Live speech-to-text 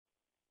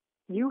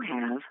You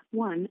have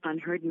one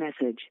unheard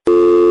message.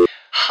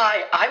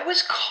 Hi, I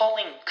was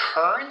calling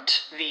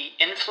Current, the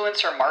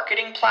influencer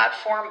marketing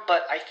platform,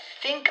 but I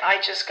think I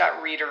just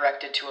got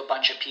redirected to a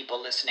bunch of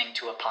people listening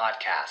to a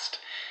podcast.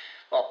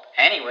 Well,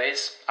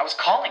 anyways, I was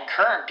calling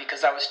Current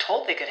because I was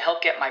told they could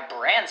help get my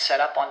brand set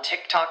up on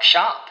TikTok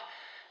Shop,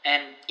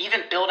 and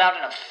even build out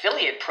an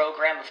affiliate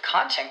program of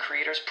content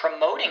creators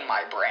promoting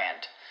my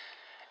brand,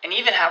 and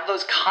even have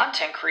those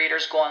content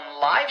creators go on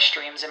live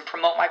streams and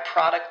promote my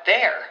product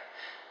there.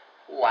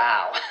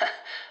 Wow,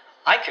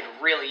 I could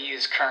really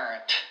use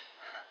Current.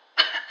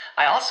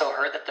 I also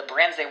heard that the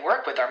brands they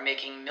work with are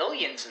making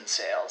millions in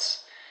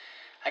sales.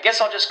 I guess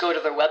I'll just go to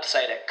their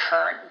website at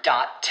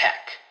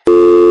current.tech.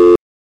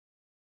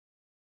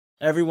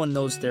 Everyone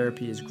knows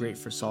therapy is great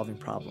for solving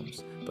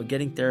problems, but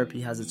getting therapy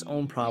has its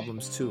own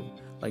problems too,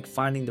 like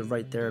finding the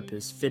right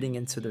therapist, fitting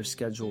into their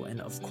schedule,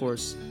 and of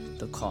course,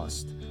 the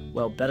cost.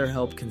 Well,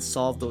 BetterHelp can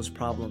solve those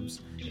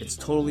problems. It's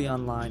totally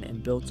online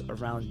and built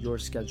around your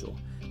schedule.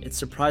 It's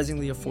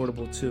surprisingly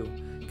affordable too.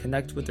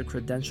 Connect with a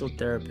credentialed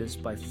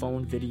therapist by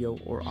phone, video,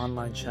 or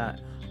online chat,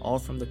 all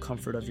from the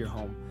comfort of your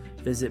home.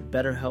 Visit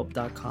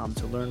BetterHelp.com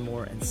to learn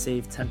more and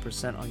save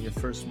 10% on your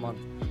first month.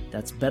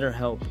 That's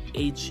BetterHelp,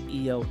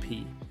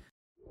 H-E-L-P.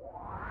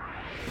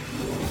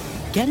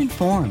 Get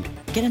informed,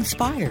 get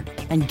inspired,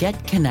 and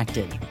get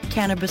connected.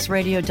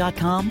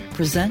 CannabisRadio.com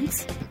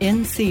presents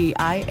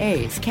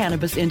NCIA's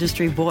Cannabis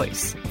Industry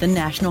Voice. The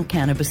National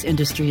Cannabis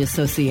Industry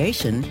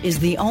Association is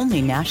the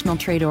only national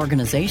trade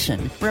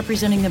organization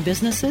representing the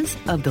businesses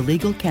of the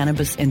legal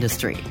cannabis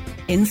industry.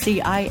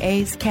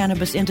 NCIA's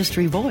Cannabis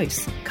Industry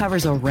Voice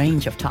covers a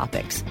range of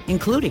topics,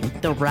 including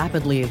the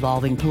rapidly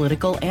evolving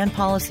political and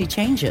policy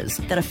changes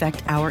that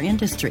affect our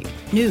industry,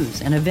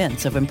 news and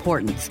events of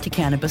importance to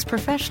cannabis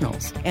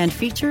professionals, and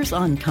features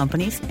on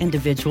companies,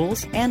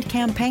 individuals, and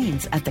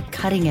campaigns at the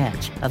cutting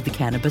edge of the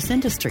cannabis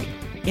industry.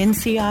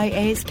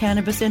 NCIA's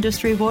Cannabis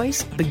Industry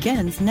Voice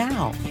begins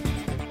now.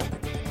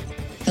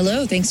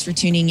 Hello, thanks for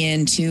tuning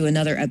in to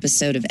another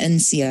episode of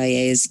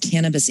NCIA's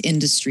Cannabis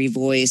Industry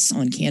Voice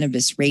on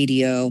Cannabis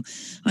Radio.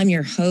 I'm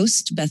your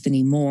host,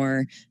 Bethany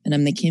Moore, and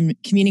I'm the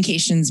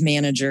Communications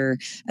Manager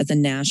at the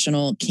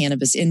National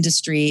Cannabis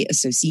Industry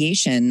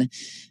Association.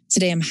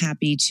 Today, I'm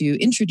happy to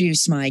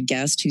introduce my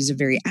guest, who's a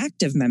very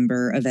active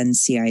member of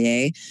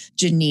NCIA,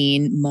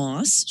 Janine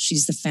Moss.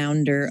 She's the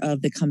founder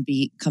of the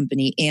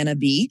company Anna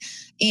B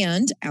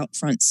and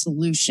Outfront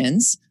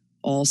Solutions.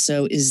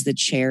 Also is the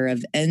chair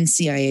of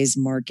NCIA's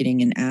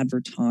Marketing and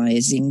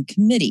Advertising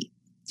Committee.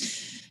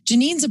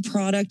 Janine's a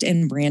product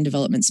and brand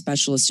development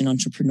specialist and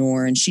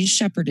entrepreneur, and she's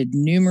shepherded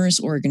numerous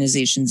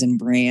organizations and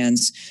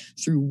brands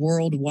through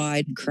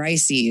worldwide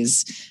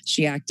crises.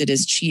 She acted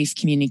as chief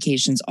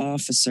communications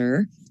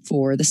officer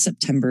for the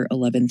September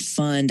 11th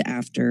Fund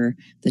after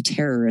the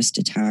terrorist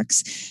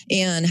attacks,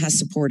 and has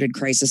supported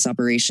crisis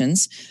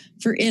operations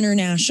for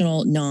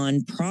international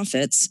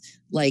nonprofits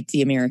like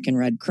the American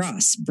Red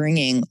Cross,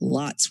 bringing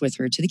lots with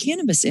her to the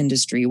cannabis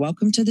industry.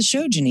 Welcome to the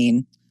show,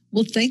 Janine.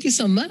 Well, thank you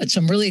so much.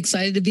 I'm really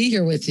excited to be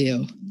here with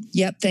you.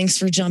 Yep, thanks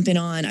for jumping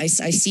on. I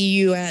see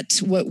you at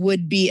what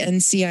would be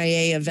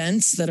NCIA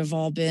events that have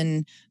all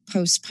been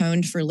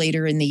postponed for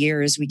later in the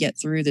year as we get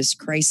through this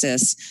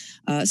crisis.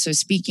 So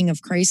speaking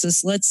of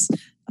crisis,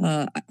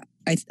 I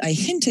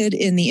hinted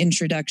in the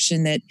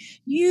introduction that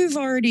you've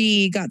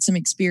already got some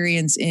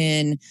experience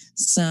in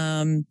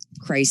some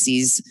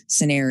crises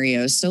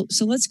scenarios.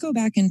 So let's go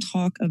back and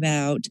talk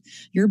about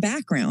your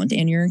background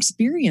and your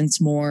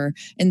experience more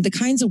and the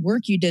kinds of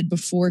work you did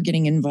before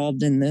getting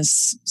involved in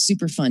this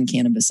super fun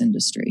cannabis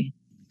industry.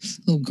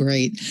 Oh,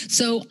 great.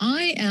 So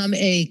I am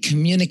a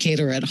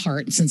communicator at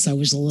heart since I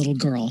was a little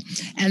girl.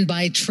 And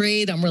by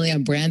trade, I'm really a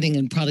branding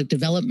and product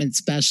development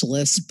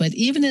specialist. But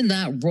even in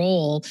that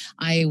role,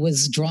 I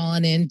was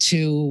drawn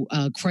into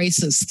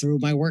crisis through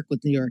my work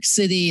with New York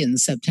City and the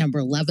September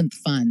 11th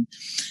Fund.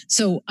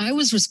 So I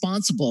was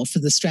responsible for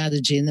the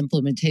strategy and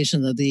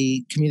implementation of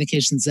the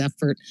communications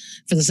effort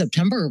for the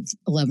September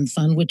 11th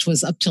Fund, which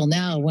was up till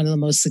now one of the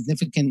most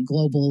significant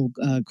global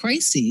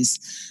crises.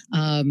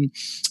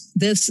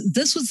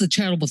 This was the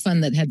charitable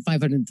fund that had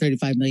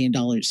 $535 million.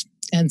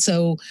 And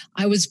so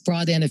I was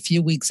brought in a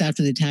few weeks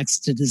after the attacks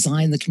to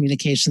design the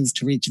communications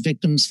to reach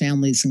victims,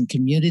 families, and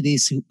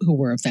communities who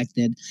were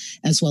affected,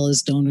 as well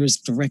as donors,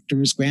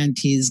 directors,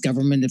 grantees,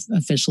 government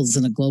officials,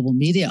 and a global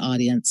media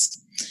audience.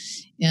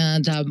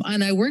 And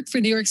I worked for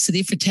New York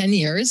City for 10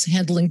 years,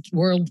 handling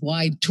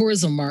worldwide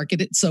tourism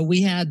market. So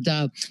we had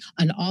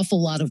an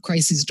awful lot of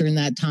crises during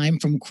that time,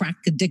 from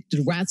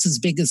crack-addicted rats as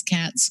big as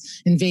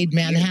cats invade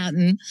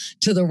Manhattan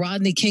to the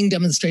Rodney King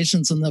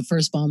demonstrations and the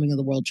first bombing of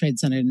the World Trade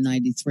Center in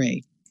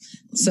 93.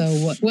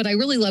 So what I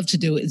really love to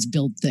do is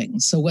build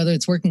things. So whether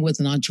it's working with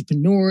an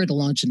entrepreneur to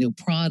launch a new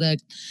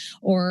product,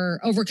 or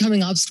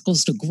overcoming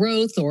obstacles to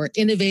growth, or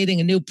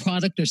innovating a new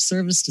product or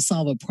service to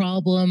solve a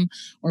problem,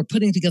 or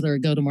putting together a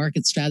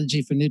go-to-market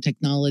strategy for new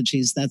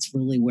technologies, that's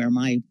really where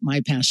my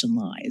passion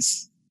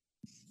lies.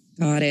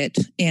 Got it.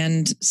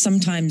 And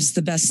sometimes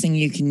the best thing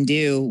you can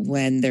do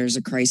when there's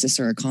a crisis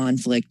or a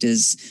conflict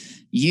is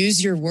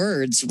use your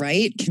words,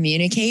 right?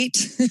 Communicate.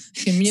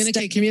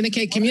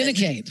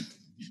 Communicate.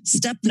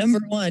 Step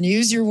number 1,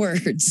 use your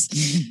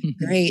words.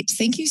 Great.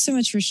 Thank you so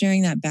much for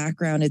sharing that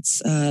background.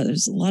 It's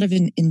there's a lot of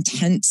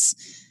intense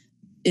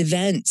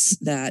events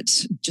that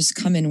just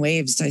come in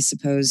waves, I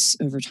suppose,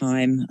 over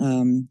time.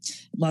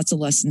 Lots of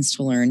lessons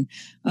to learn.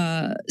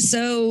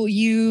 So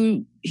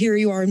you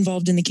are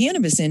involved in the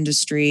cannabis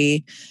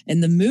industry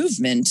and the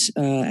movement,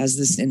 as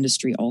this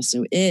industry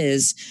also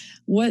is.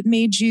 What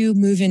made you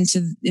move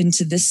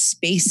into this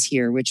space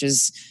here, which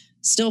is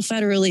still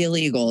federally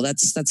illegal?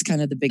 That's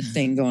kind of the big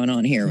thing going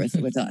on here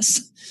with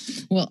us.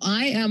 Well,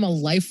 I am a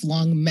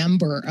lifelong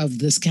member of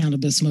this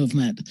cannabis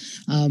movement.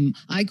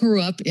 I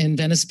grew up in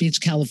Venice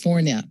Beach,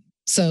 California.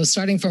 So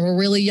starting from a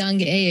really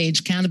young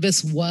age,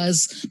 cannabis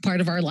was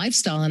part of our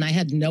lifestyle, and I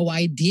had no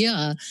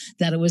idea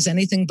that it was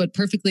anything but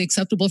perfectly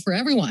acceptable for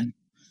everyone.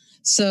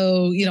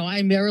 So,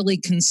 I merely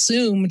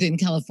consumed in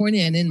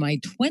California, and in my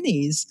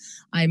 20s,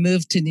 I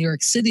moved to New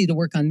York City to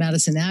work on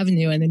Madison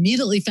Avenue and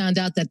immediately found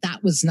out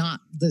that was not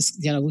this,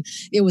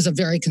 it was a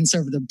very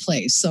conservative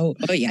place. So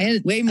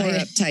way more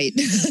uptight.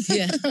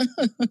 Yeah.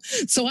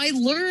 So I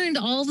learned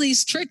all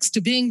these tricks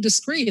to being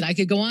discreet. I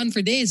could go on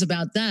for days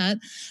about that,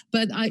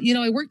 but I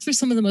worked for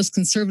some of the most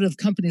conservative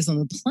companies on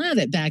the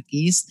planet back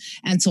east.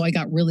 And so I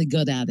got really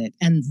good at it.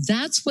 And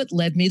that's what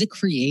led me to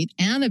create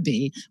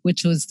Anabi,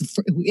 which is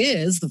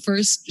the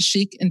first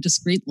chic and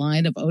discreet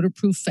line of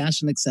odor-proof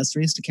fashion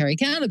accessories to carry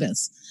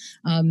cannabis.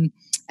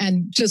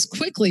 And just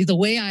quickly, the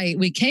way I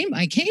came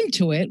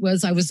to it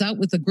was I was out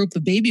with a group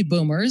of baby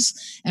boomers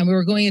and we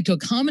were going into a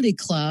comedy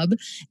club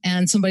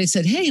and somebody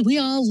said, "Hey, we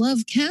all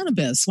love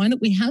cannabis. Why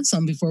don't we have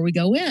some before we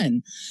go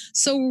in?"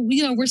 So,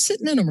 we're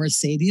sitting in a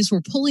Mercedes,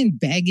 we're pulling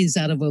baggies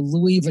out of a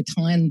Louis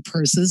Vuitton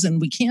purses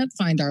and we can't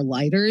find our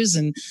lighters.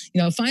 And,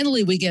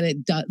 finally we get it,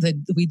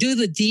 we do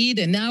the deed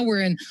and now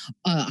we're in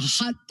a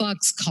hot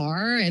box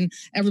car and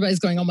everybody's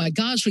going, "Oh my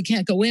gosh, we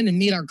can't go in and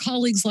meet our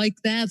colleagues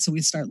like that." So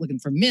we start looking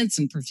for mints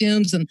and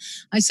perfumes. And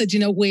I said,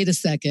 wait a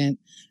second.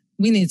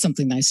 We need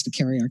something nice to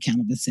carry our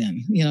cannabis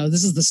in.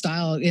 This is the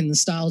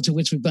style to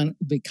which we've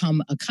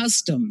become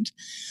accustomed.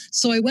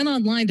 So I went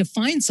online to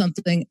find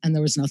something and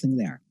there was nothing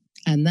there.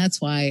 And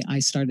that's why I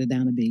started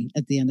Anabi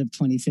at the end of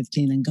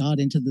 2015 and got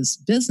into this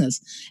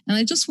business. And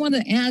I just want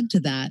to add to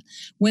that,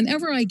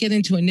 whenever I get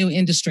into a new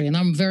industry, and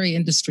I'm very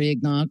industry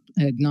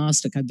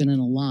agnostic, I've been in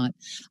a lot,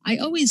 I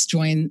always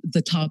join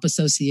the top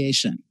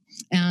association.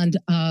 And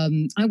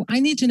I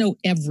need to know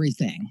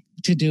everything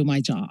to do my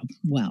job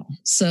well.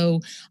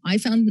 So I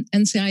found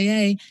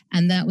NCIA,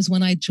 and that was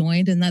when I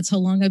joined, and that's how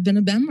long I've been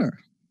a member.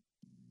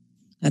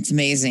 That's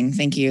amazing.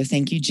 Thank you.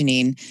 Thank you,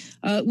 Janine.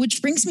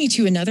 Which brings me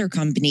to another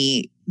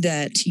company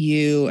that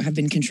you have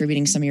been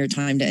contributing some of your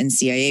time to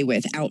NCIA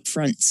with,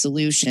 Outfront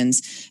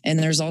Solutions. And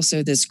there's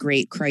also this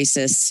great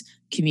crisis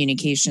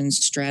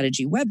communications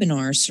strategy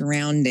webinar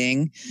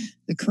surrounding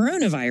the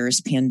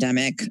coronavirus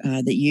pandemic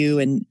that you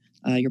and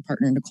your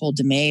partner, Nicole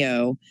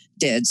DeMeo,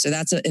 did. So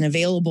that's an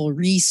available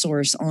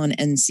resource on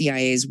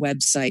NCIA's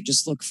website.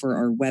 Just look for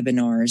our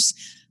webinars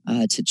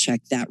to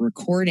check that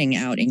recording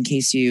out in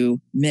case you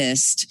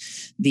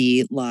missed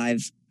the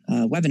live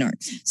webinar.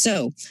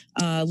 So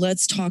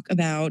let's talk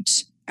about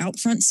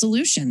Outfront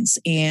Solutions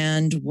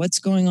and what's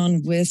going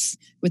on with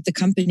the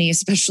company,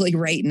 especially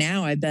right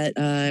now. I bet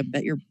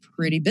you're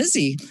pretty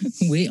busy.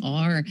 We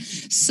are.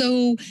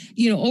 So,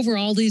 over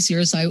all these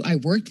years, I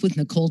worked with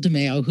Nicole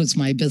DeMeo, who's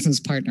my business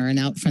partner in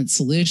Outfront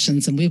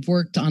Solutions, and we've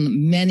worked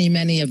on many,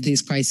 many of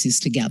these crises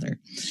together.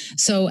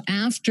 So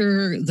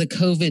after the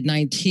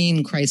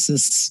COVID-19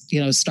 crisis,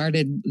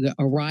 started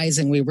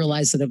arising, we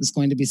realized that it was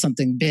going to be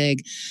something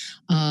big.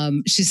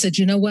 She said,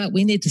 "You know what?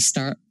 We need to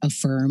start a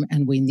firm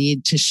and we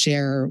need to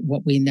share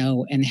what we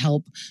know and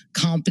help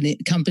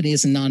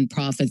companies and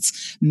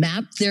nonprofits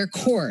map their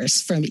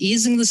course from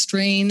easing the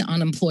strain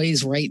on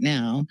employees right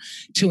now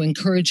to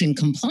encouraging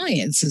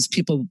compliance as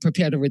people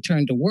prepare to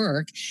return to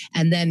work,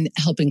 and then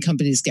helping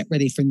companies get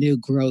ready for new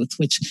growth,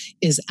 which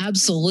is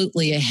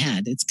absolutely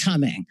ahead. It's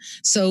coming."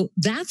 So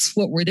that's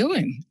what we're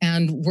doing.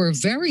 And we're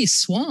very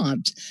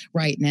swamped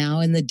right now.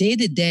 In the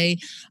day-to-day,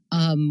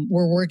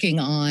 we're working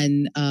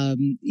on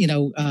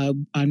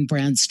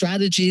brand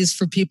strategies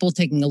for people,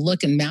 taking a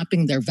look and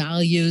mapping their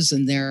values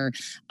and their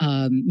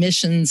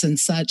missions and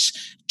such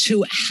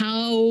to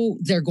how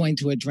they're going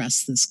to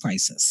address this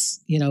crisis,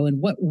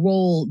 and what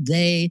role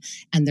they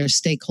and their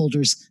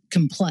stakeholders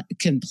can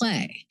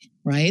play,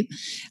 right?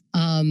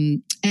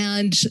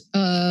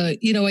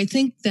 I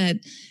think that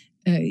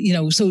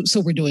so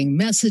we're doing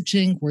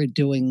messaging, we're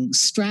doing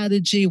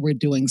strategy, we're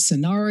doing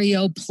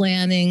scenario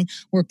planning.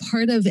 We're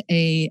part of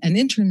an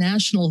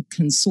international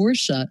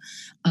consortia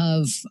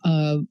of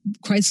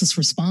crisis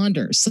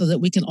responders so that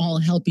we can all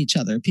help each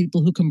other.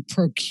 People who can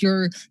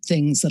procure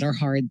things that are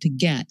hard to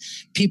get,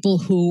 people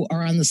who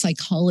are on the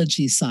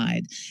psychology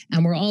side,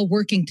 and we're all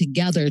working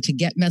together to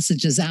get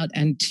messages out.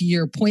 And to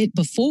your point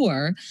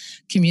before,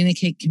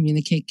 communicate,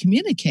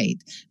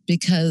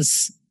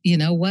 because you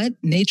know what?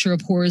 Nature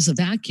abhors a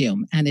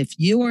vacuum. And if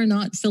you are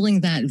not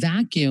filling that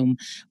vacuum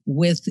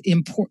with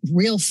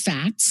real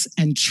facts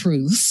and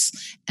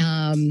truths,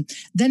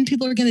 then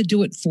people are going to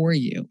do it for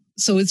you.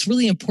 So it's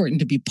really important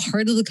to be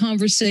part of the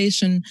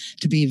conversation,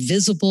 to be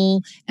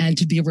visible, and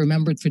to be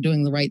remembered for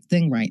doing the right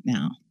thing right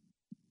now.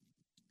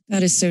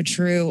 That is so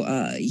true.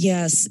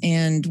 Yes.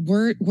 And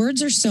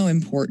words are so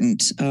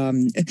important.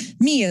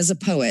 Me as a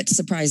poet,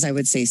 surprised I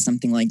would say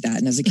something like that,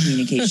 and as a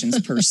communications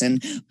person.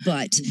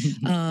 But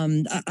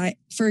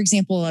for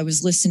example, I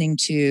was listening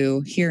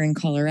to here in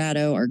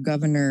Colorado, our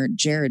governor,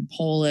 Jared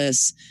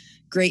Polis,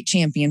 great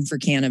champion for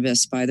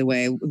cannabis, by the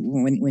way,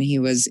 when he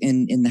was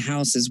in the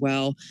House as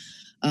well.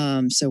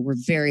 So we're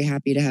very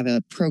happy to have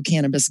a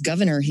pro-cannabis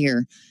governor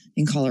here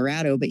in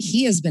Colorado, but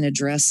he has been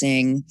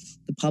addressing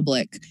the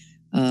public.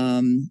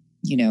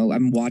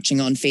 I'm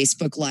watching on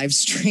Facebook live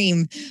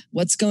stream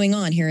what's going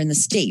on here in the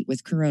state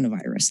with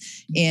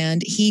coronavirus.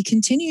 And he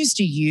continues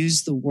to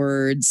use the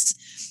words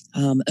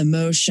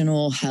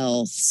emotional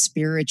health,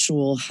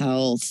 spiritual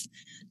health,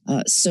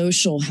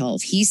 social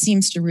health. He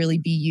seems to really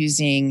be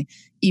using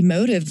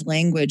emotive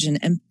language and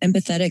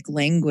empathetic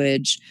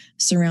language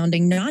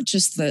surrounding not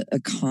just the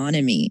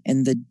economy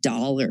and the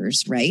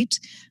dollars, right?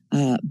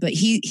 But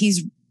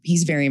he's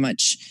very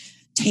much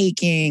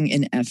taking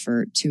an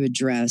effort to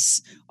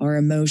address our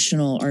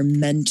emotional, our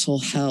mental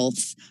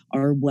health,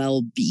 our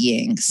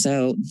well-being.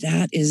 So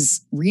that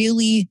is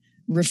really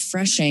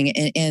refreshing.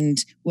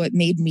 And what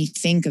made me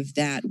think of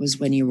that was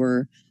when you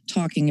were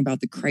talking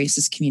about the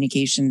crisis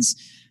communications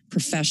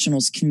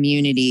professionals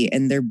community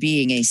and there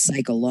being a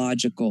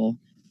psychological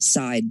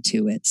side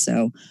to it.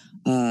 So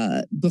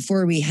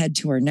before we head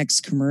to our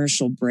next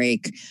commercial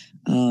break,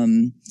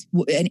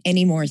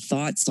 any more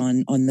thoughts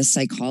on the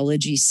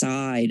psychology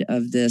side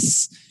of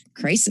this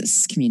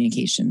crisis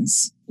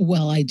communications?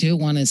 Well, I do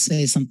want to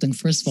say something.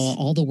 First of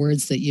all the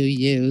words that you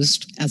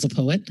used as a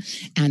poet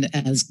and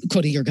as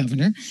quoting your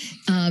governor,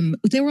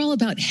 they were all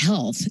about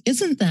health.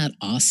 Isn't that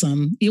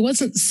awesome? He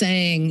wasn't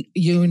saying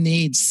you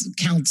need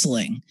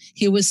counseling.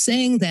 He was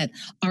saying that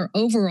our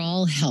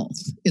overall health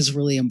is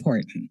really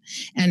important.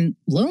 And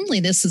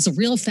loneliness is a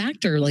real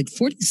factor. Like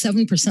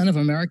 47% of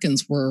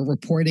Americans were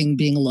reporting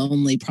being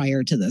lonely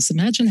prior to this.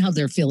 Imagine how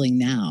they're feeling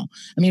now.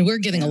 I mean, we're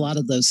getting a lot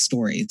of those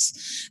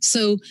stories.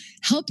 So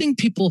helping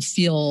people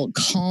feel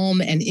calm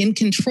and in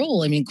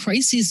control. I mean,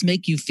 crises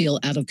make you feel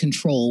out of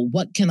control.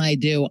 What can I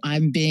do?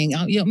 I'm being,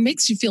 it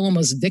makes you feel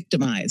almost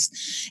victimized.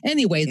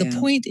 Anyway, the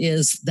point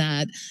is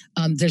that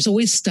there's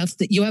always stuff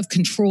that you have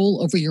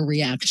control over your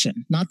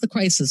reaction, not the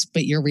crisis,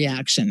 but your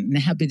reaction. And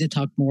happy to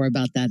talk more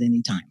about that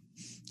anytime.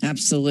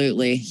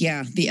 Absolutely.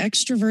 Yeah. The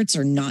extroverts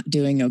are not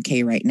doing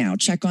okay right now.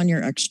 Check on your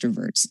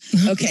extroverts.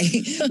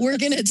 Okay. We're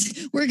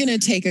going to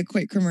take a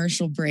quick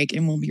commercial break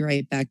and we'll be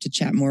right back to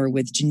chat more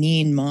with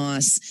Janine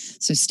Moss.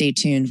 So stay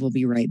tuned. We'll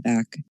be right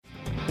back.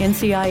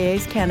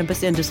 NCIA's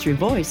Cannabis Industry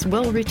Voice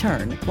will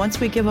return once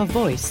we give a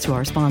voice to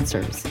our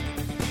sponsors.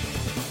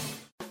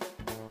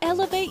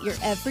 Elevate your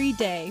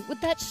everyday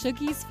with that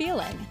Shoogies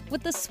feeling,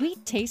 with the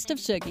sweet taste of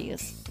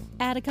Shoogies.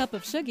 Add a cup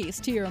of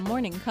Shoogies to your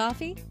morning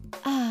coffee.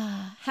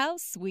 Ah, how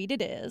sweet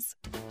it is.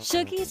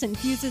 Shoogies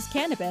infuses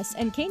cannabis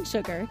and cane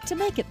sugar to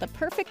make it the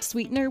perfect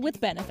sweetener with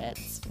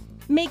benefits.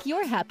 Make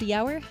your happy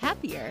hour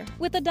happier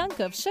with a dunk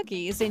of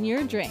Shoogies in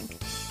your drink.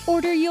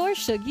 Order your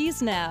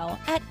Shoogies now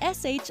at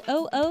shoogies.com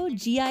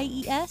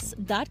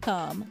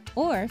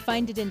or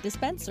find it in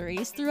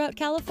dispensaries throughout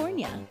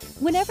California.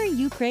 Whenever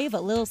you crave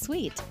a little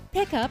sweet,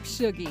 pick up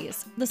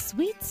Shoogies, the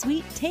sweet,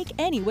 sweet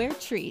take-anywhere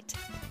treat.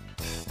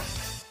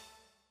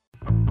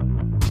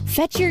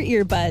 Fetch your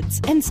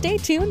earbuds and stay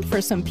tuned for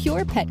some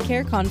pure pet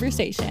care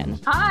conversation.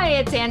 Hi,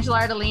 it's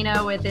Angela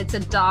Ardolino with It's a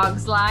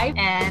Dog's Life,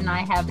 and I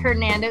have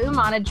Hernanda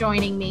Umana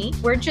joining me.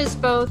 We're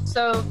just both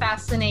so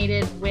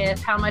fascinated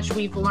with how much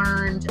we've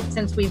learned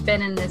since we've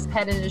been in this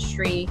pet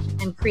industry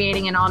and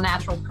creating an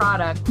all-natural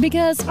product.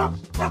 Because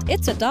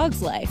it's a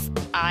dog's life.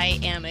 I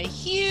am a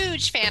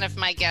huge fan of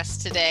my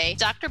guest today,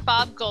 Dr.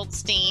 Bob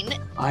Goldstein.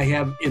 I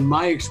have, in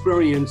my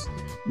experience,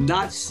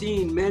 not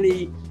seen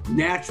many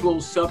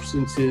natural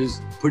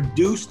substances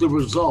produce the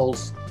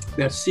results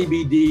that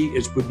CBD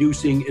is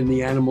producing in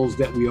the animals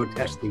that we are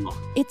testing on.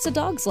 It's a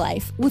Dog's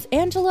Life with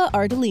Angela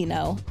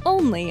Ardolino,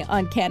 only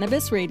on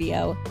Cannabis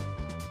Radio.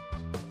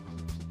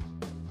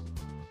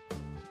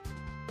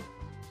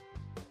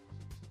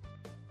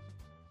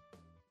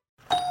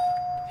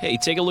 Hey,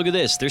 take a look at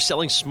this. They're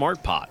selling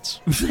smart pots.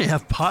 They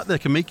have pot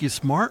that can make you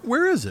smart?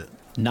 Where is it?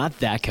 Not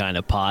that kind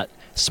of pot.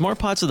 Smart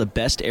pots are the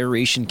best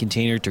aeration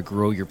container to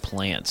grow your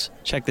plants.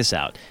 Check this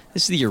out.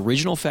 This is the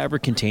original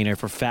fabric container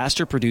for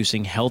faster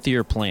producing,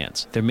 healthier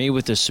plants. They're made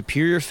with a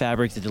superior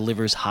fabric that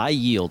delivers high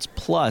yields.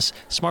 Plus,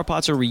 Smart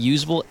Pots are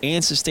reusable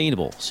and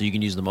sustainable, so you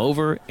can use them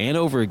over and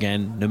over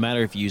again, no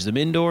matter if you use them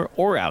indoor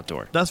or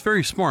outdoor. That's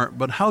very smart,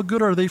 but how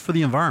good are they for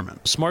the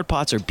environment? Smart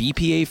Pots are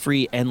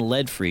BPA-free and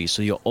lead-free,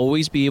 so you'll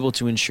always be able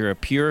to ensure a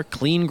pure,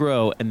 clean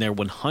grow, and they're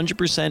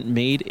 100%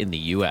 made in the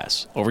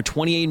U.S. Over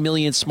 28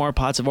 million Smart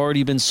Pots have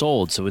already been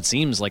sold, so it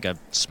seems like a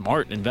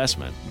smart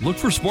investment. Look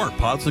for Smart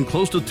Pots in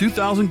close to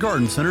 2,000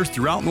 garden centers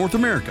throughout North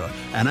America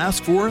and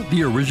ask for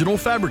the original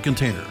fabric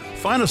container.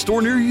 Find a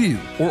store near you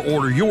or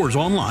order yours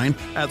online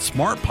at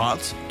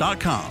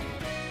smartpots.com.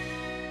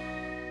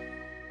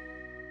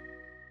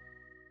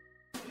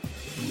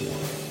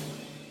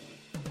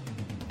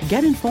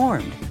 Get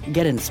informed,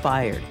 get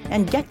inspired,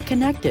 and get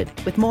connected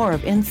with more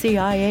of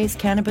NCIA's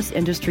Cannabis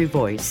Industry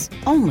Voice,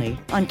 only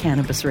on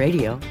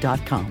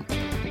CannabisRadio.com.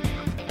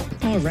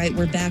 All right,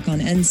 we're back on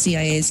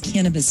NCIA's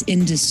Cannabis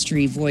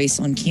Industry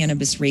Voice on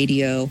Cannabis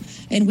Radio,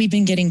 and we've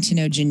been getting to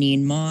know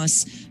Janine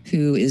Moss,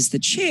 who is the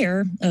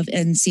chair of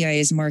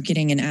NCIA's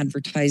Marketing and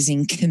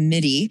Advertising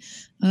Committee,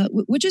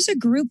 which is a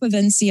group of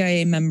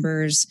NCIA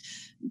members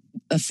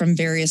from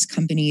various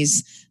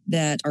companies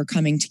that are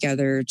coming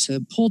together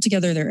to pull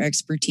together their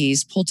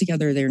expertise, pull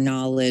together their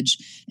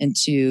knowledge, and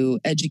to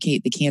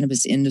educate the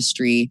cannabis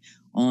industry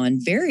on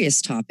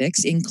various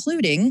topics,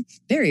 including,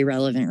 very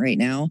relevant right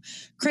now,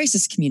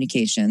 crisis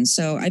communication.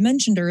 So I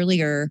mentioned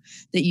earlier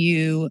that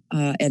you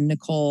and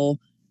Nicole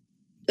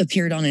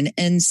appeared on an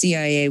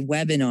NCIA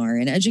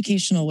webinar, an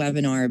educational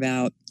webinar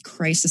about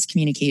crisis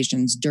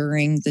communications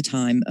during the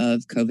time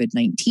of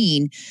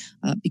COVID-19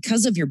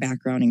 because of your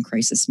background in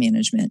crisis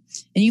management.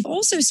 And you've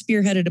also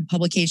spearheaded a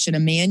publication, a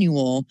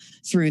manual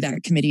through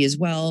that committee as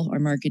well, our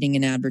Marketing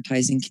and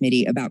Advertising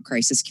Committee, about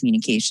crisis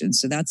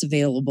communications. So that's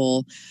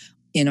available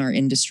in our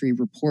industry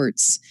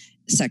reports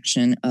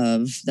section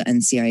of the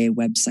NCIA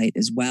website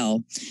as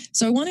well.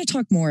 So I want to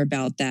talk more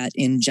about that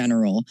in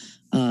general,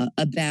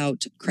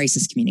 about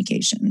crisis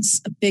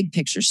communications, big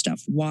picture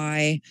stuff,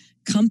 why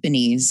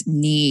companies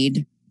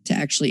need to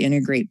actually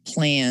integrate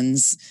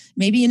plans,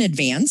 maybe in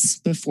advance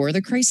before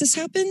the crisis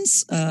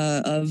happens,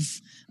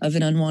 of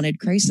an unwanted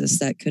crisis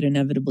that could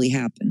inevitably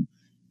happen.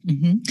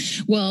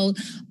 Mm-hmm. Well,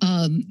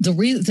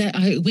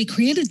 we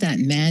created that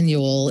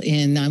manual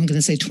in, I'm going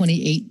to say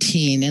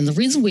 2018. And the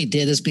reason we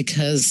did is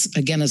because,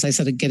 again, as I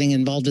said, getting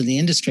involved in the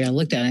industry, I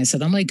looked at it and I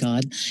said, oh my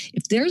God,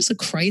 if there's a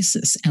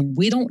crisis and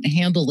we don't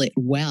handle it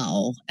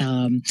well,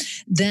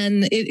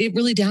 then it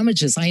really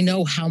damages. I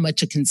know how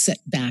much it can set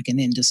back an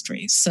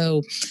industry.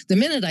 So the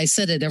minute I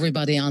said it,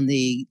 everybody on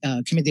the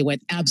committee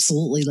went,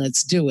 absolutely,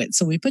 let's do it.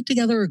 So we put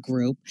together a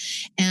group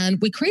and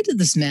we created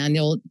this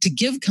manual to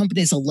give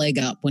companies a leg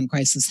up when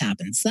crisis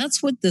happens.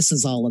 That's what this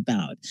is all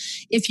about.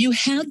 If you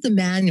had the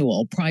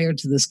manual prior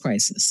to this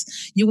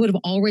crisis, you would have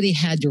already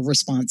had your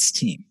response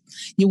team.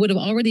 You would have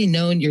already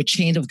known your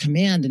chain of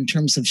command in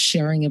terms of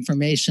sharing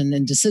information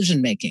and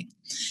decision making.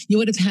 You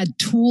would have had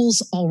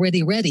tools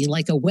already ready,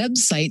 like a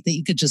website that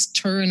you could just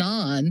turn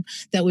on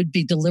that would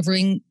be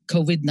delivering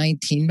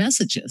COVID-19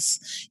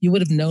 messages. You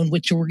would have known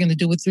what you were going to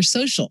do with your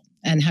social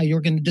and how you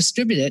were going to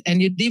distribute it.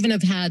 And you'd even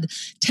have had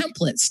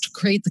templates to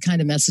create the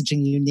kind of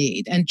messaging you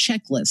need and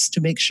checklists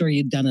to make sure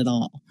you'd done it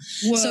all.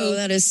 Whoa, so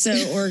that is so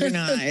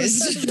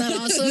organized. Isn't that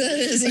awesome? That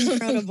is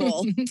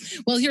incredible.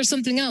 Well, here's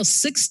something else.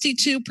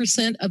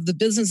 62% of the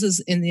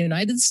businesses in the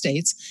United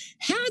States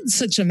had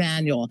such a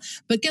manual.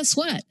 But guess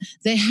what?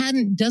 They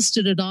hadn't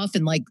dusted it off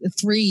in like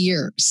 3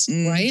 years,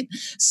 right?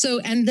 So,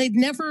 and they'd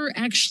never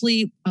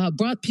actually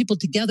brought people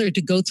together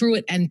to go through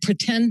it and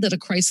pretend that a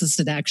crisis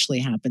had actually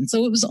happened.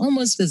 So it was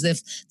almost as if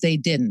they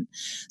didn't.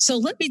 So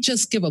let me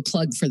just give a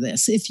plug for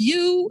this.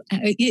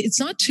 It's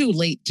not too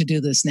late to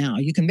do this now.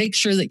 You can make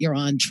sure that you're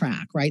on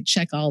track, right?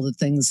 Check all the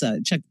things,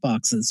 check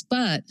boxes,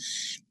 but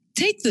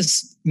take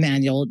this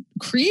manual,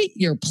 create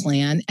your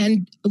plan,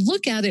 and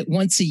look at it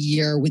once a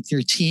year with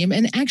your team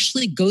and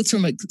actually go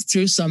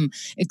through some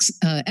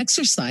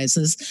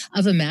exercises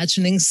of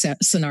imagining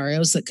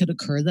scenarios that could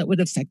occur that would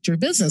affect your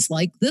business,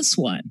 like this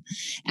one.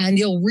 And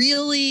you'll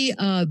really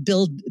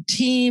build a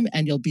team,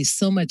 and you'll be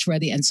so much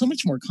ready and so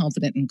much more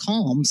confident and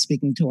calm,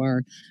 speaking to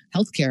our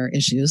healthcare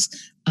issues,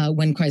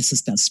 when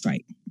crisis does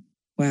strike.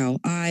 Wow.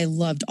 I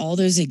loved all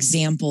those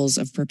examples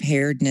of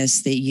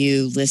preparedness that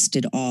you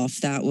listed off.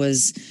 That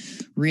was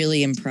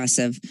really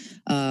impressive.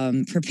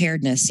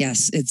 Preparedness.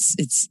 Yes,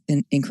 it's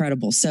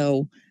incredible.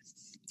 So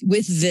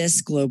with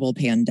this global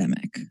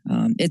pandemic,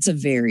 it's a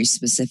very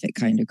specific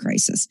kind of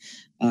crisis.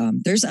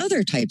 There's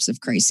other types of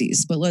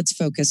crises, but let's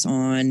focus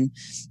on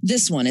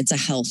this one. It's a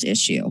health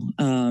issue.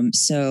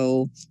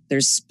 So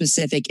there's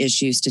specific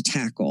issues to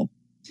tackle.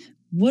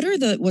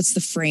 What's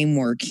the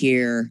framework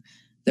here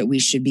that we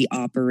should be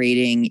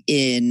operating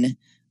in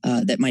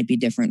that might be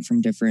different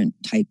from different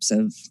types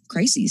of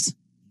crises?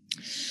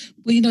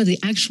 Well, the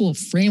actual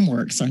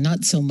frameworks are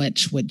not so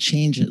much what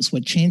changes.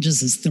 What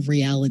changes is the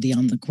reality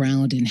on the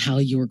ground and how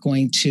you are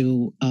going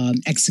to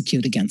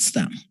execute against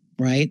them.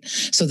 right?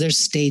 So there's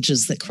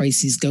stages that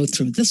crises go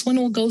through. This one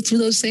will go through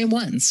those same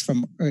ones,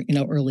 from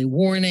early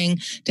warning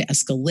to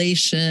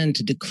escalation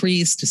to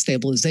decrease to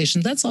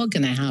stabilization. That's all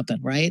going to happen,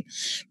 right?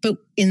 But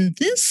in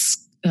this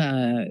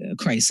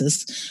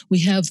crisis, we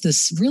have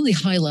this really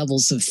high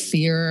levels of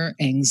fear,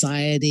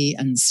 anxiety,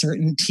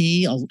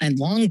 uncertainty, and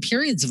long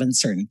periods of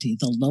uncertainty,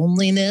 the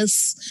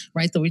loneliness,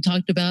 right, that we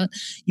talked about.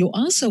 You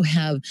also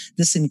have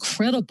this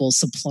incredible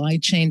supply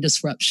chain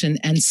disruption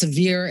and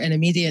severe and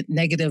immediate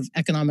negative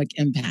economic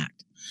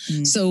impact.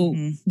 Mm-hmm. So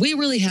we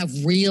really have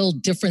real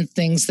different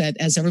things that,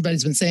 as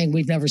everybody's been saying,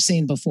 we've never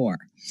seen before.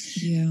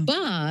 Yeah.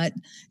 But,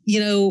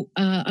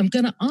 I'm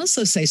going to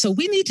also say, so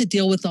we need to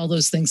deal with all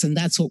those things. And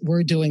that's what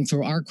we're doing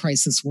through our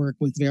crisis work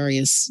with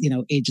various,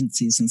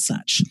 agencies and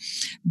such.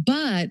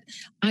 But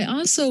I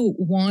also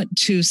want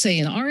to say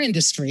in our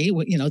industry,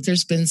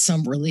 there's been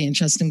some really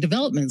interesting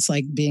developments,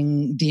 like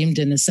being deemed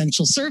an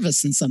essential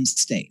service in some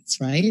states,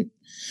 right?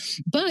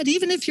 But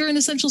even if you're an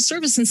essential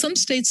service, in some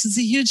states, it's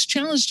a huge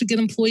challenge to get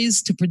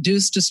employees to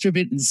produce,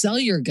 distribute, and sell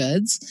your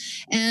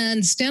goods.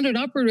 And standard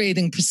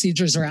operating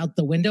procedures are out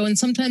the window, and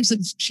sometimes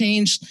it's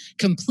changed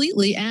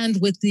completely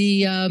and with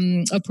the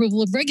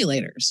approval of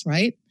regulators,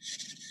 right?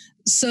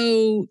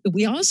 So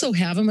we also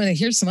have, I'm going to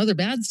hear some other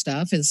bad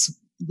stuff, is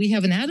we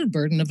have an added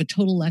burden of a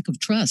total lack of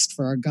trust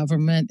for our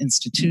government,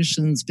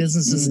 institutions,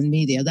 businesses, and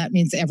media. That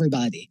means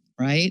everybody.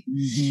 Right.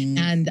 Mm-hmm.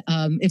 And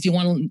if you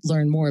want to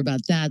learn more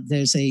about that,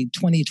 there's a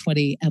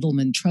 2020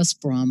 Edelman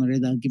Trust Barometer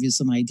that'll give you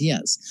some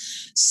ideas.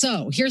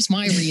 So here's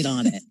my read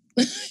on it.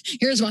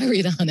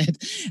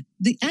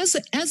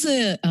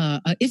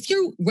 If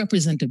you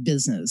represent a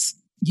business,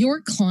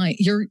 your client,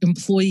 your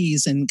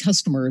employees and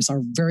customers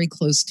are very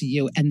close to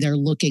you, and they're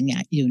looking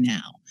at you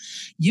now.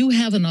 You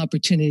have an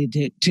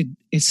opportunity to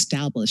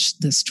establish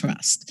this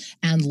trust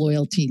and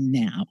loyalty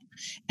now.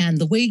 And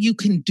the way you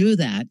can do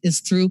that is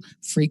through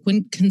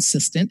frequent,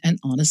 consistent, and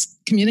honest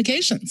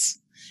communications.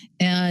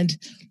 And,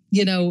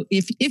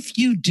 if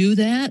you do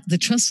that, the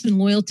trust and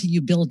loyalty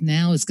you build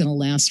now is going to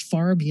last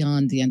far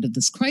beyond the end of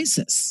this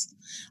crisis.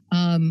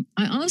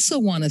 I also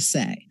want to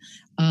say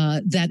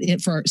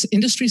that for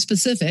industry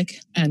specific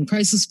and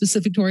crisis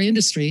specific to our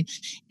industry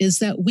is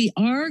that we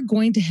are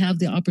going to have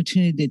the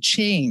opportunity to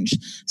change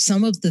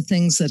some of the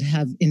things that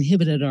have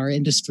inhibited our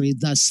industry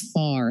thus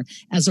far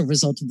as a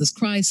result of this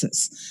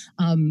crisis.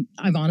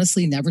 I've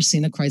honestly never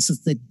seen a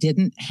crisis that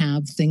didn't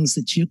have things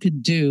that you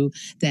could do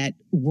that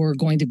were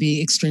going to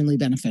be extremely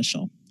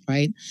beneficial,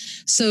 right?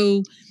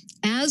 So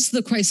as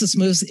the crisis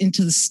moves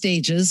into the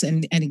stages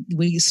and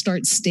we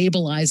start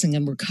stabilizing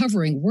and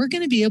recovering, we're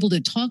going to be able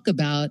to talk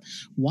about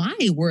why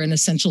we're an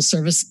essential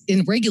service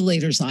in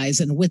regulators' eyes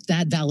and with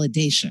that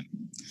validation.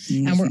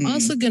 Mm-hmm. And we're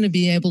also going to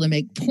be able to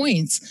make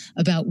points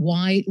about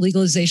why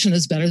legalization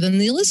is better than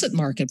the illicit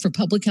market for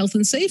public health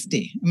and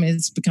safety. I mean,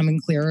 it's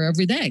becoming clearer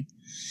every day.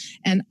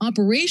 And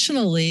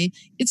operationally,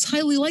 it's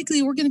highly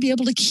likely we're going to be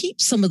able to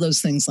keep some of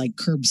those things like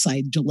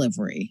curbside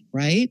delivery,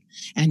 right?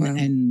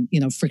 And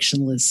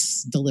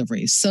frictionless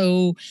delivery.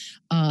 So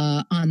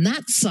on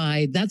that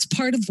side, that's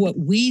part of what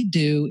we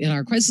do in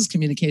our crisis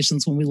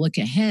communications when we look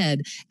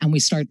ahead and we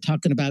start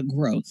talking about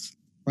growth,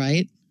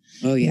 right?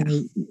 Oh, yeah.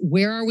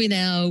 Where are we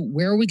now?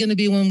 Where are we going to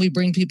be when we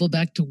bring people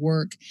back to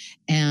work?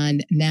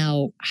 And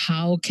now,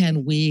 how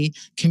can we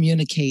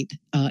communicate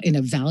in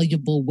a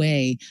valuable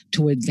way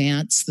to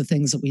advance the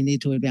things that we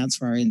need to advance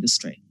for our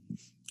industry?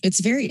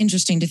 It's very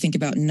interesting to think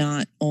about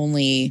not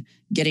only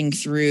getting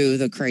through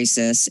the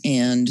crisis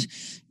and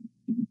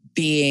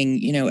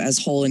being, as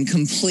whole and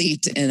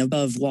complete and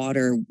above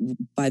water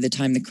by the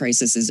time the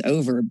crisis is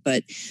over,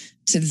 but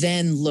to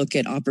then look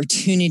at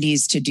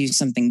opportunities to do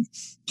something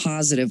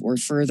positive or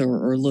further,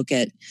 or look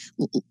at,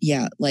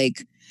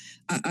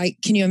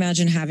 can you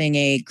imagine having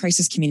a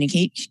crisis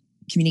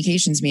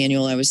communications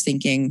manual? I was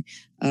thinking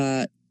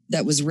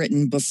that was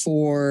written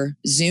before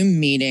Zoom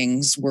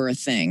meetings were a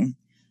thing.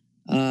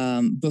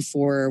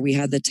 Before we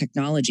had the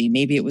technology.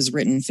 Maybe it was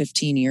written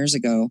 15 years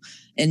ago.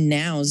 And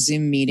now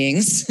Zoom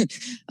meetings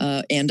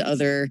and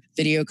other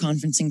video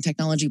conferencing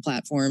technology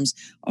platforms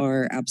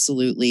are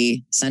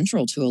absolutely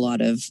central to a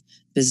lot of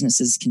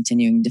businesses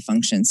continuing to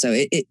function. So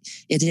it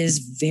is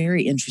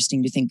very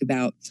interesting to think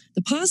about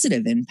the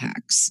positive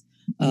impacts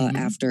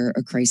after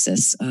a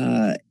crisis.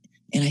 And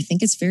I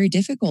think it's very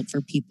difficult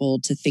for people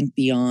to think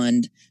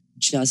beyond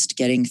just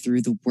getting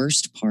through the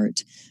worst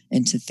part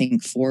and to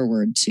think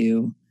forward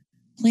to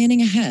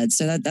planning ahead.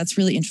 So that's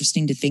really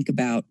interesting to think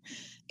about.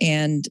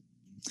 And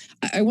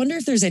I wonder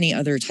if there's any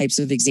other types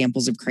of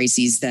examples of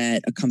crises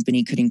that a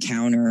company could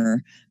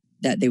encounter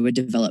that they would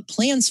develop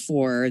plans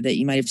for that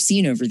you might have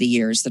seen over the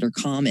years that are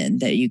common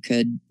that you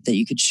could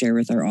share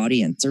with our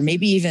audience, or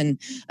maybe even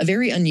a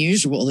very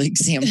unusual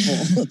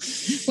example.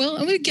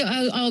 Well,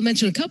 I'll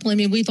mention a couple. I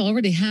mean, we've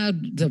already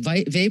had the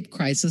vape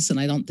crisis, and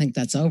I don't think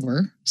that's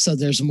over. So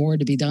there's more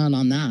to be done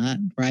on that,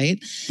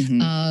 right?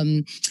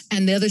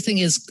 And the other thing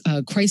is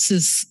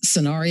crisis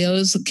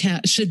scenarios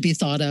should be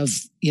thought of,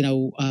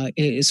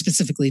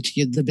 specifically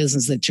to the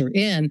business that you're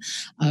in.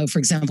 For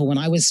example, when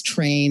I was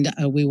trained,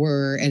 we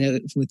were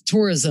with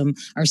tourism,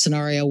 our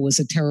scenario was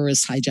a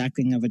terrorist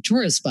hijacking of a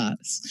tourist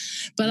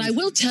bus. But I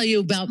will tell you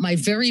about my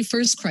very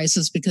first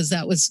crisis, because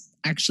that was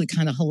actually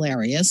kind of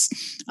hilarious.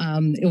 I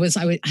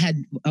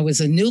was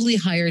a newly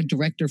hired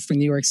director for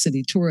New York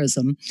City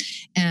tourism,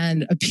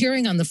 and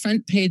appearing on the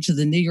front page of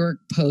the New York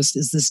Post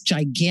is this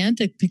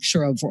gigantic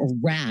picture of a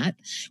rat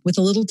with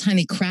a little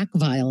tiny crack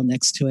vial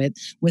next to it,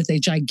 with a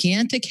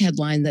gigantic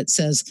headline that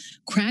says,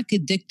 "Crack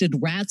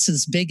addicted rats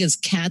as big as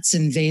cats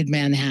invade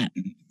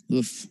Manhattan."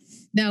 Oof.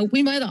 Now,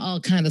 we might have all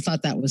kind of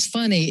thought that was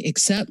funny,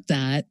 except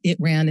that it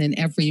ran in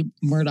every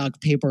Murdoch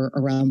paper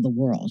around the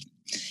world.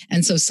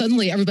 And so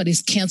suddenly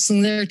everybody's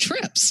canceling their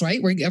trips, right?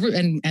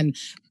 And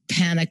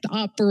panicked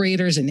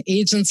operators and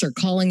agents are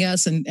calling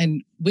us,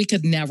 and we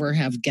could never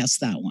have guessed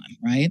that one,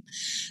 right?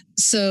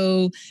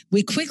 So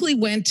I quickly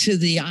went to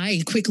the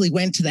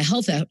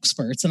health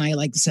experts, and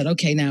I said,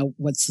 okay, now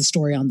what's the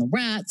story on the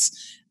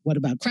rats? What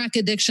about crack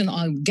addiction?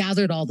 I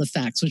gathered all the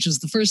facts, which is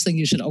the first thing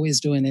you should always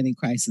do in any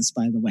crisis,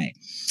 by the way.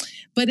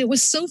 But it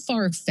was so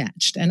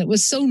far-fetched and it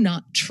was so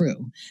not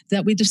true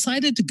that we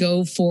decided to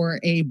go for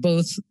a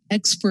both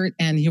expert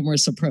and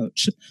humorous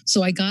approach.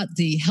 So I got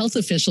the health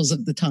officials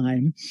at the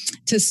time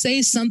to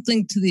say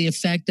something to the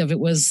effect of, it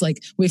was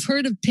like, we've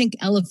heard of pink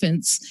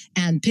elephants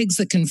and pigs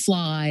that can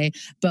fly,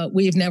 but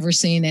we've never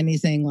seen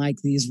anything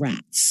like these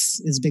rats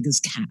as big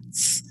as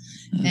cats.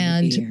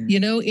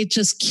 It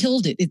just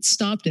killed it. It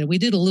stopped it. We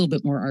did a little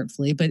bit more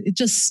artfully, but it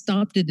just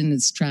stopped it in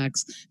its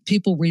tracks.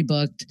 People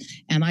rebooked,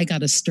 and I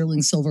got a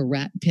sterling silver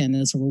rat pin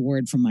as a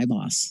reward from my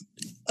boss.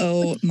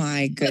 Oh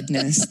my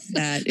goodness.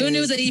 Who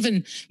knew they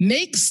even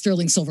make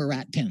sterling silver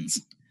rat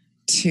pins?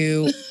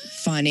 Too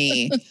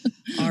funny.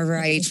 All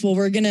right. Well,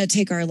 we're going to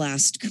take our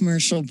last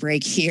commercial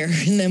break here,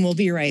 and then we'll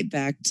be right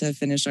back to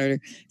finish our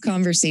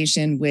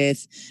conversation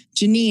with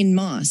Janine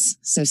Moss.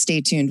 So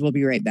stay tuned. We'll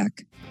be right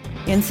back.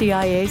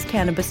 NCIA's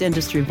Cannabis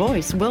Industry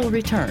Voice will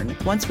return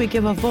once we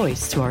give a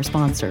voice to our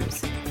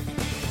sponsors.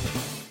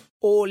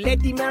 Oh, let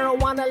the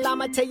marijuana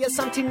llama tell you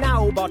something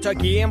now about a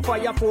game for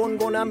your phone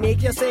gonna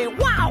make you say,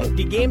 wow!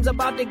 The game's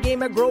about the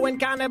game of growing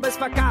cannabis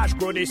for cash.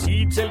 Grow the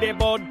seed, sell the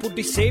bud, put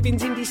the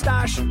savings in the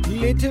stash.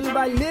 Little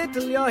by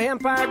little, your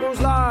empire grows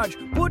large.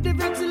 Put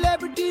different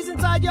celebrities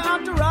inside your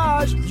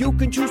entourage. You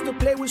can choose to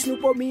play with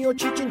Snoop or me or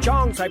Cheech and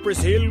Chong,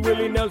 Cypress Hill,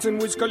 Willie Nelson,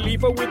 Wiz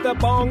Khalifa with a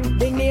bong.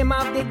 The name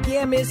of the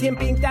game is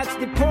Hemp Inc., that's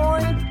the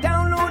point.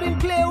 Download and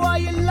play while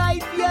you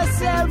light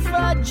yourself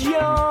a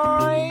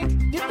joint.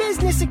 The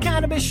business of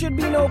cannabis should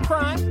be no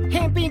crime.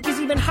 Hemp Inc. is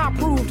even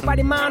hot-proofed by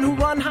the man who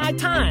run High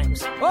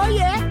Times. Oh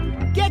yeah?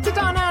 Get it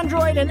on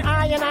Android and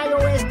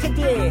iOS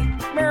today.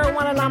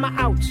 Marijuana Llama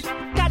out.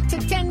 Got to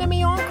tend to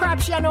me own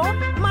crops, you know.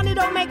 Money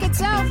don't make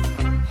itself.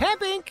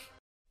 Hemp Inc.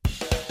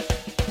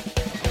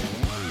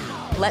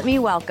 Let me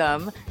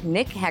welcome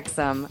Nick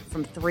Hexum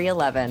from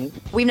 311.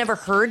 We've never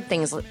heard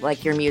things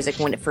like your music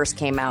when it first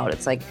came out.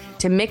 It's like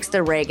to mix the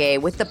reggae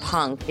with the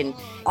punk and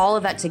all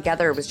of that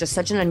together was just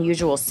such an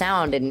unusual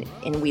sound, and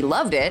we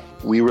loved it.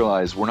 We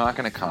realized we're not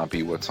going to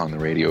copy what's on the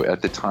radio.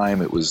 At the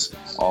time, it was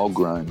all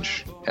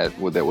grunge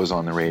that was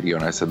on the radio,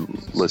 and I said,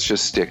 let's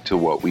just stick to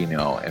what we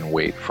know and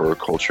wait for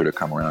culture to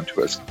come around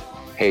to us.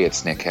 Hey,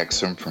 it's Nick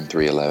Hexum from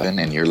 311,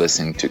 and you're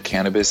listening to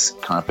Cannabis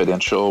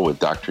Confidential with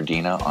Dr.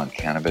 Dina on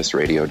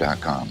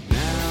CannabisRadio.com.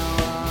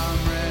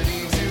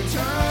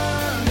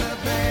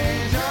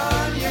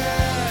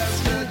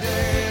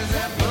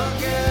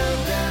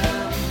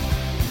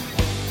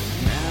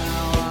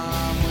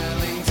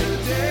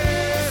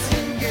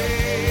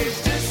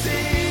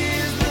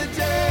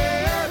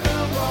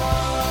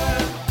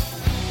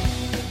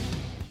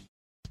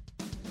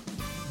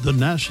 The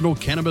National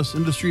Cannabis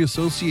Industry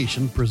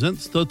Association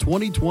presents the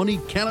 2020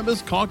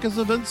 Cannabis Caucus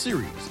Event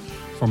Series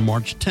from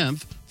March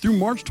 10th through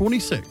March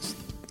 26th.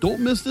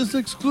 Don't miss this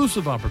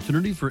exclusive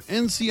opportunity for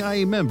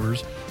NCIA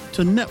members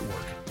to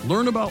network,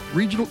 learn about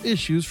regional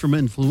issues from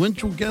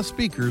influential guest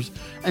speakers,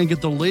 and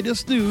get the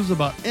latest news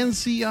about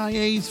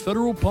NCIA's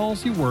federal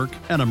policy work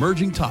and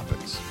emerging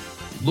topics.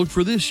 Look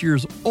for this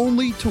year's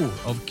only tour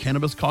of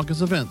Cannabis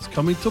Caucus events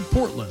coming to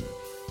Portland,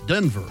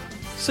 Denver,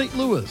 St.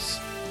 Louis,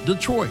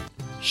 Detroit,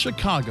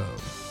 Chicago,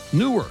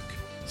 Newark,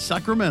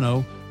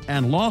 Sacramento,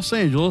 and Los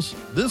Angeles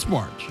this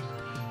March.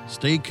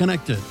 Stay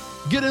connected,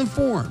 get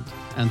informed,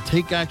 and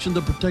take action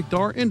to protect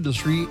our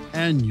industry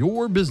and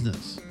your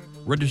business.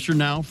 Register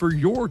now for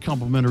your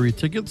complimentary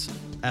tickets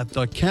at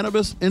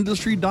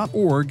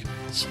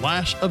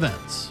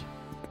thecannabisindustry.org/events.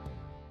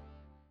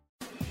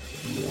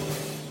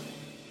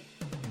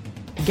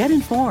 Get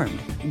informed,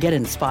 get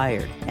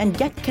inspired, and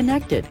get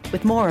connected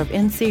with more of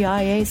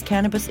NCIA's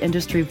Cannabis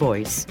Industry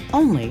Voice,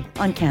 only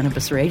on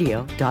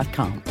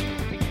CannabisRadio.com.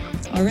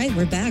 All All right,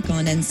 we're back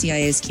on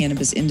NCIA's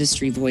Cannabis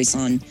Industry Voice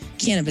on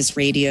Cannabis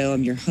Radio.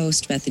 I'm your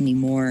host, Bethany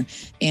Moore,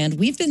 and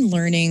we've been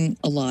learning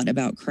a lot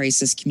about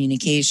crisis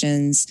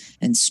communications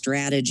and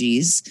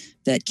strategies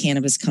that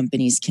cannabis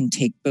companies can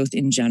take both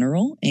in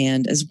general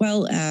and as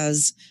well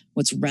as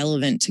what's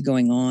relevant to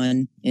going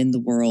on in the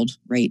world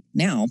right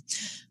now.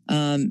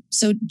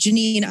 So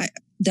Janine,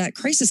 that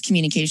crisis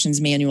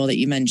communications manual that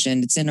you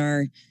mentioned, it's in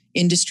our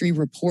industry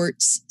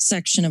reports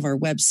section of our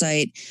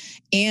website,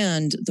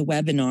 and the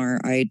webinar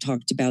I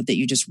talked about that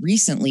you just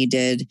recently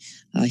did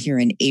here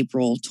in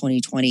April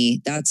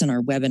 2020, that's in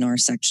our webinar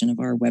section of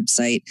our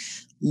website.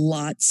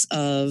 Lots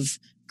of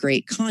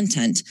great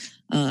content.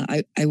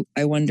 I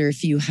wonder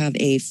if you have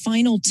a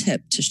final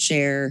tip to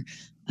share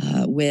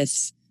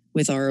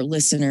with our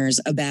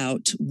listeners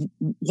about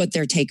what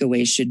their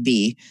takeaways should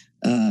be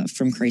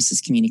from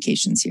crisis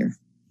communications here.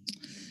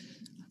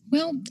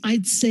 Well,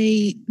 I'd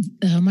say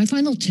my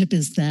final tip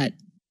is that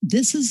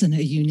this is a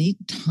unique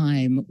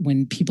time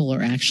when people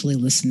are actually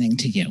listening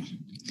to you.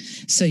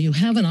 So you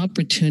have an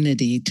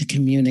opportunity to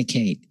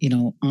communicate,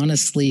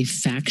 honestly,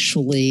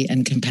 factually,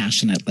 and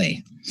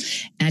compassionately.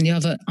 And you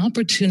have an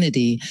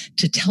opportunity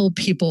to tell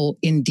people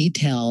in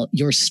detail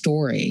your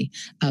story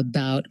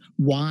about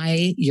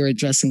why you're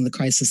addressing the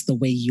crisis the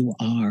way you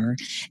are.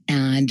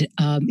 And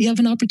you have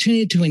an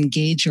opportunity to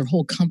engage your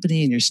whole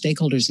company and your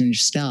stakeholders and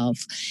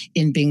yourself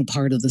in being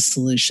part of the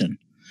solution.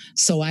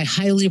 So I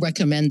highly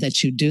recommend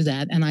that you do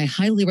that. And I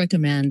highly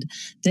recommend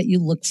that you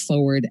look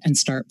forward and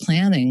start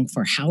planning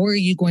for how are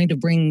you going to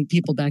bring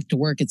people back to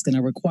work. It's going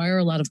to require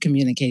a lot of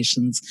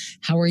communications.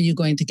 How are you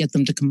going to get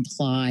them to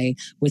comply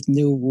with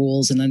new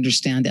rules and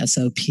understand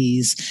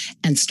SOPs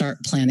and start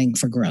planning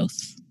for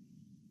growth?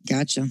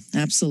 Gotcha.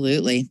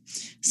 Absolutely.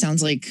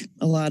 Sounds like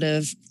a lot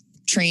of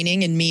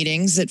training and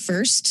meetings at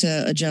first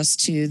to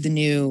adjust to the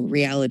new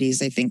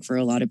realities, I think, for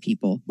a lot of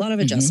people. A lot of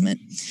adjustment.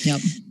 Yep.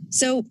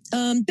 So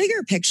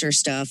bigger picture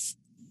stuff.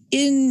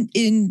 In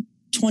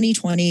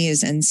 2020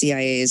 is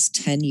NCIA's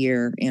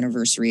 10-year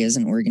anniversary as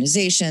an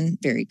organization.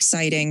 Very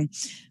exciting.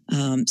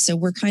 So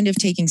we're kind of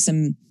taking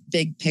some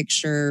big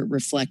picture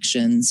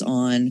reflections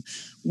on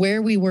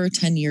where we were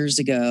 10 years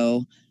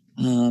ago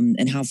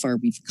and how far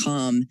we've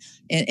come.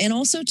 And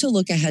also to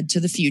look ahead to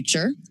the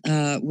future,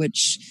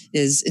 which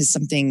is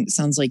something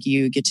sounds like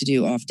you get to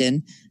do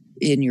often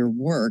in your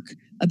work,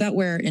 about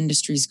where our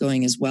industry is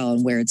going as well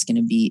and where it's going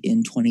to be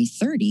in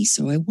 2030.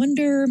 So I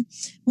wonder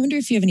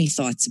if you have any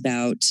thoughts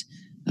about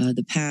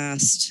the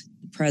past,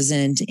 the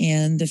present,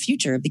 and the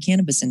future of the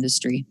cannabis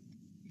industry.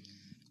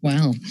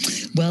 Wow.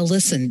 Well,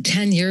 listen,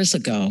 10 years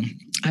ago,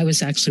 I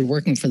was actually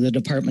working for the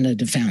Department of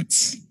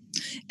Defense.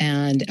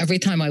 And every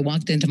time I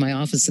walked into my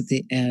office at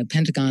the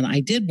Pentagon, I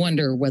did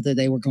wonder whether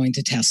they were going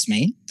to test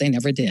me. They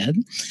never did.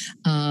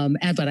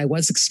 But I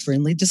was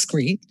extremely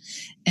discreet.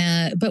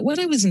 But what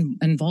I was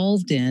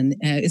involved in,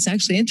 it's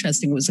actually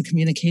interesting. It was a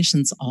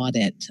communications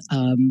audit.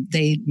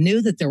 They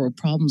knew that there were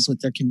problems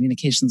with their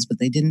communications, but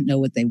they didn't know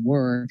what they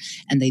were,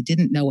 and they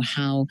didn't know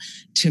how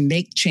to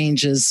make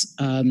changes.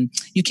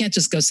 You can't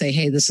just go say,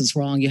 hey, this is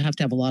wrong. You have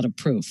to have a lot of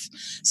proof.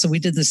 So we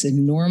did this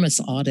enormous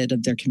audit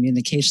of their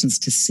communications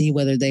to see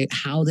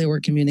how they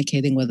were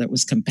communicating, whether it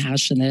was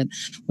compassionate,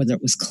 whether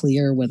it was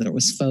clear, whether it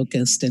was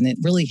focused, and it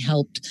really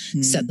helped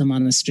set them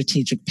on a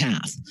strategic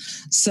path.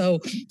 So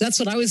that's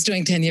what I was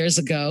doing 10 years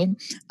ago.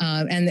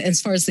 And as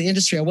far as the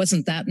industry, I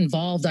wasn't that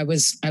involved. I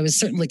was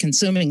certainly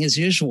consuming as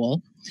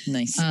usual.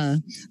 Nice.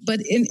 But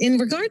in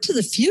regard to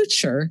the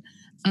future,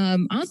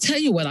 I'll tell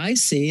you what I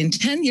see. In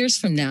 10 years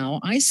from now,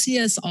 I see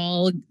us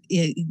all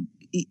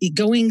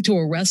going to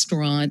a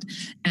restaurant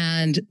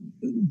and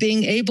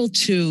being able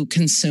to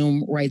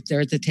consume right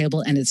there at the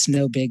table, and it's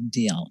no big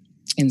deal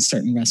in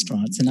certain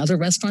restaurants. In other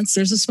restaurants,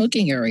 there's a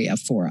smoking area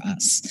for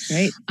us.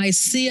 Right. I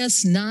see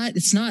us I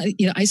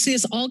see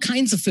us all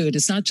kinds of food.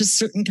 It's not just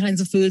certain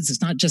kinds of foods.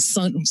 It's not just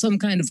some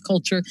kind of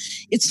culture.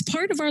 It's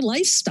part of our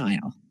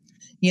lifestyle.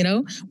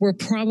 We're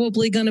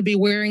probably going to be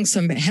wearing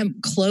some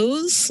hemp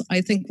clothes.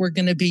 I think we're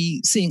going to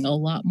be seeing a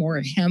lot more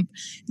hemp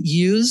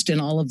used in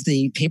all of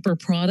the paper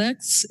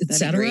products, et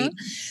cetera.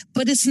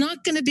 But it's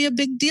not going to be a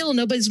big deal.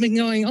 Nobody's been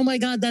going, oh my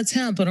God, that's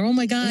hemp. Or, oh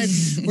my God,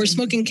 we're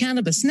smoking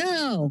cannabis.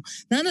 No,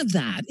 none of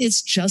that.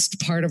 It's just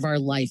part of our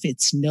life.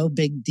 It's no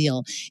big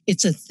deal.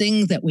 It's a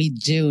thing that we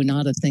do,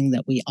 not a thing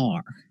that we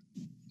are.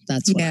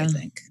 That's what I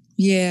think.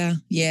 Yeah,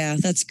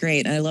 that's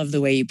great. I love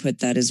the way you put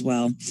that as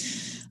well.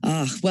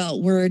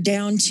 Well, we're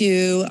down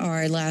to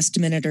our last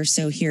minute or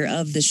so here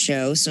of the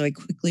show. So I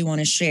quickly want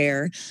to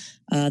share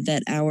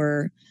that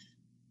our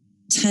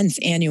 10th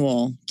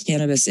annual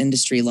Cannabis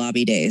Industry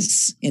Lobby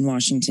Days in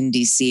Washington,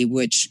 D.C.,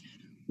 which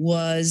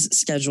was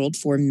scheduled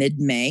for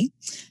mid-May,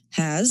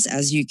 has,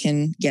 as you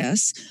can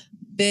guess,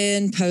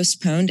 been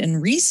postponed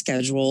and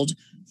rescheduled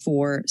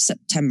for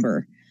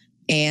September.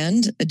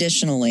 And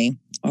additionally,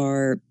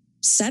 our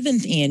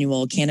 7th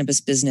annual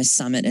Cannabis Business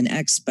Summit and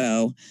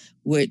Expo,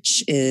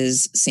 which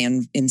is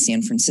in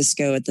San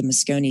Francisco at the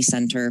Moscone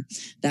Center,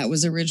 that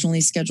was originally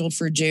scheduled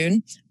for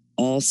June,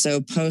 also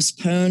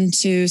postponed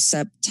to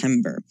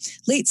September,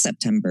 late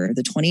September,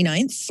 the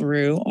 29th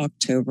through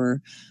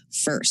October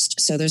 1st.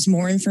 So there's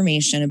more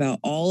information about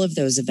all of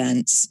those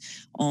events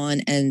on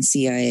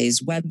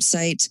NCIA's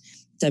website,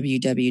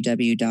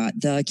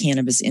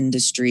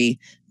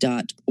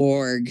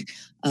 www.thecannabisindustry.org.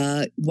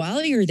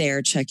 While you're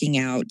there checking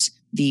out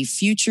the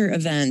future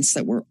events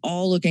that we're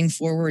all looking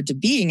forward to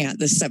being at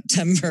this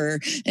September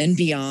and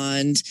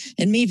beyond,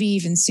 and maybe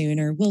even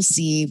sooner, we'll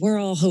see. We're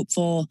all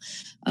hopeful.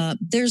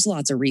 There's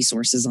lots of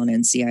resources on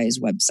NCIA's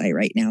website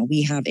right now.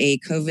 We have a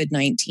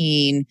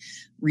COVID-19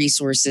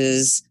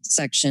 resources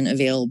section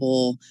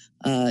available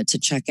to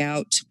check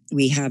out.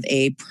 We have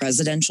a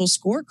presidential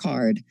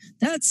scorecard.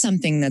 That's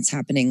something that's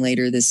happening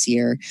later this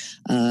year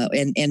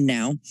and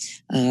now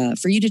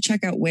for you to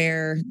check out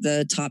where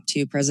the top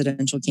 2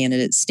 presidential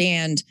candidates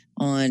stand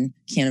on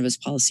cannabis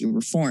policy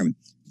reform.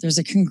 There's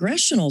a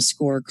congressional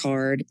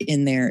scorecard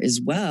in there as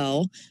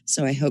well.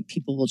 So I hope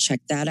people will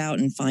check that out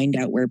and find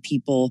out where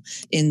people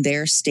in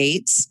their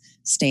states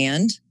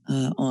stand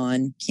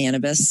on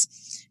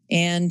cannabis,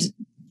 and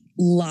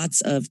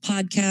lots of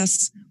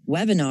podcasts,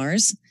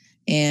 webinars,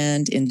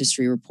 and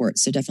industry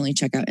reports. So definitely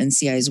check out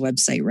NCI's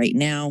website right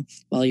now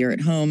while you're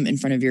at home in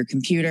front of your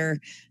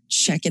computer.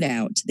 Check it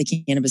out,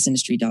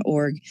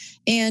 thecannabisindustry.org.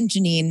 And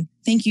Janine,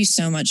 thank you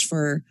so much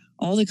for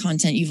all the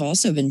content you've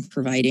also been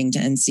providing to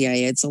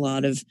NCIA. It's a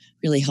lot of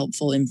really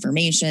helpful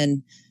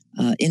information,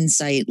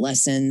 insight,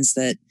 lessons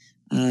that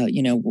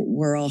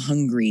we're all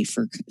hungry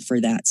for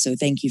that. So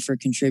thank you for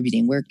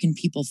contributing. Where can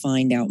people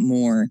find out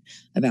more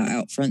about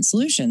Outfront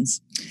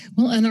Solutions?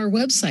 Well, on our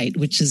website,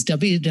 which is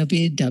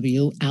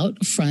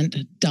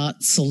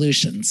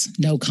www.outfront.solutions,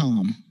 no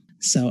com.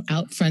 So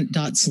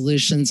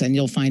outfront.solutions, and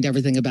you'll find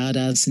everything about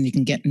us, and you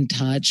can get in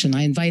touch. And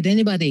I invite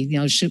anybody,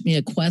 shoot me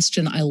a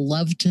question. I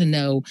love to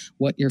know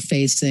what you're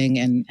facing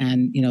and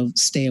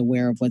stay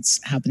aware of what's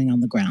happening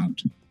on the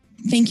ground.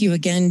 Thank you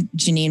again,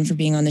 Janine, for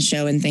being on the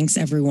show. And thanks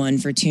everyone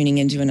for tuning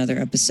into another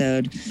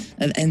episode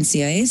of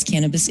NCIA's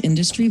Cannabis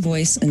Industry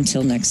Voice.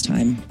 Until next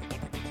time.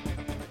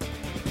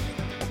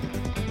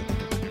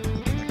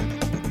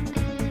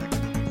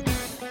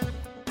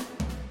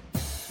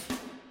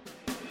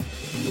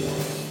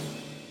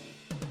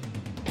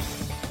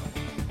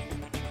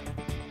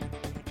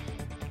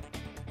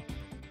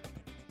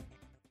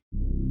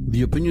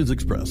 The opinions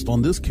expressed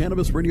on this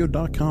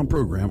CannabisRadio.com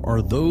program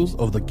are those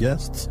of the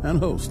guests and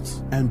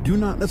hosts and do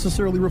not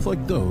necessarily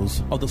reflect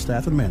those of the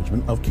staff and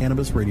management of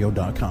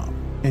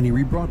CannabisRadio.com. Any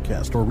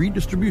rebroadcast or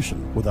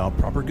redistribution without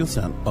proper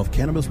consent of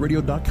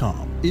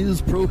CannabisRadio.com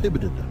is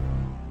prohibited.